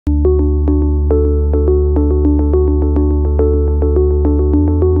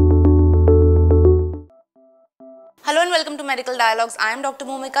and welcome to Medical Dialogues. I am Dr.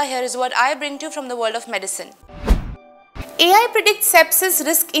 Bhumika. Here is what I bring to you from the world of medicine. AI predicts sepsis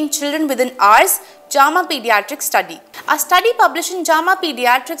risk in children within hours, JAMA Pediatrics study. A study published in JAMA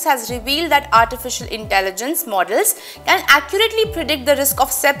Pediatrics has revealed that artificial intelligence models can accurately predict the risk of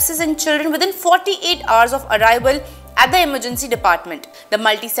sepsis in children within 48 hours of arrival at the emergency department. The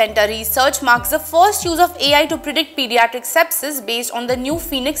multi-center research marks the first use of AI to predict pediatric sepsis based on the new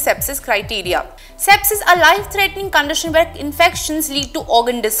Phoenix Sepsis Criteria. Sepsis, a life-threatening condition where infections lead to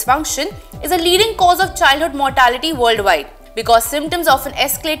organ dysfunction, is a leading cause of childhood mortality worldwide. Because symptoms often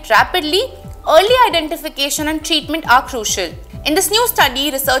escalate rapidly, early identification and treatment are crucial. In this new study,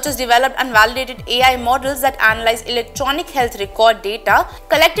 researchers developed and validated AI models that analyze electronic health record data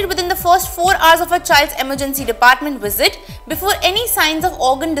collected within the first 4 hours of a child's emergency department visit before any signs of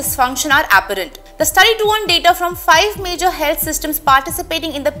organ dysfunction are apparent. The study drew on data from 5 major health systems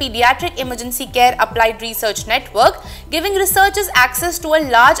participating in the Pediatric Emergency Care Applied Research Network, giving researchers access to a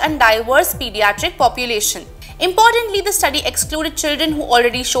large and diverse pediatric population. Importantly, the study excluded children who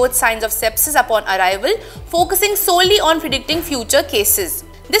already showed signs of sepsis upon arrival, focusing solely on predicting future cases.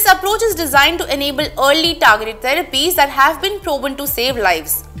 This approach is designed to enable early targeted therapies that have been proven to save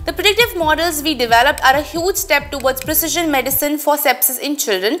lives. The predictive models we developed are a huge step towards precision medicine for sepsis in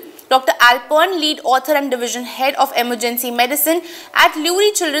children. Dr. Alpern, lead author and division head of emergency medicine at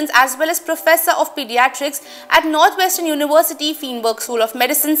Lurie Children's as well as professor of pediatrics at Northwestern University Feinberg School of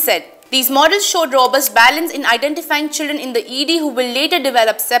Medicine, said, "These models showed robust balance in identifying children in the ED who will later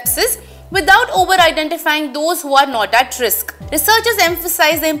develop sepsis without over-identifying those who are not at risk." Researchers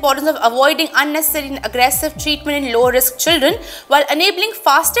emphasize the importance of avoiding unnecessary and aggressive treatment in low-risk children while enabling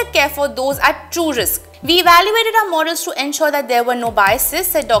faster care for those at true risk. "We evaluated our models to ensure that there were no biases,"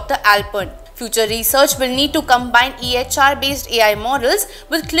 said Dr. Alpern. "Future research will need to combine EHR-based AI models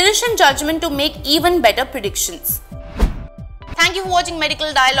with clinician judgment to make even better predictions." Thank you for watching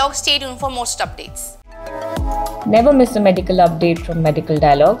Medical Dialogues. Stay tuned for most updates. Never miss a medical update from Medical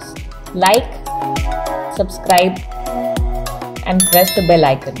Dialogues. Like, subscribe, and press the bell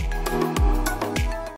icon.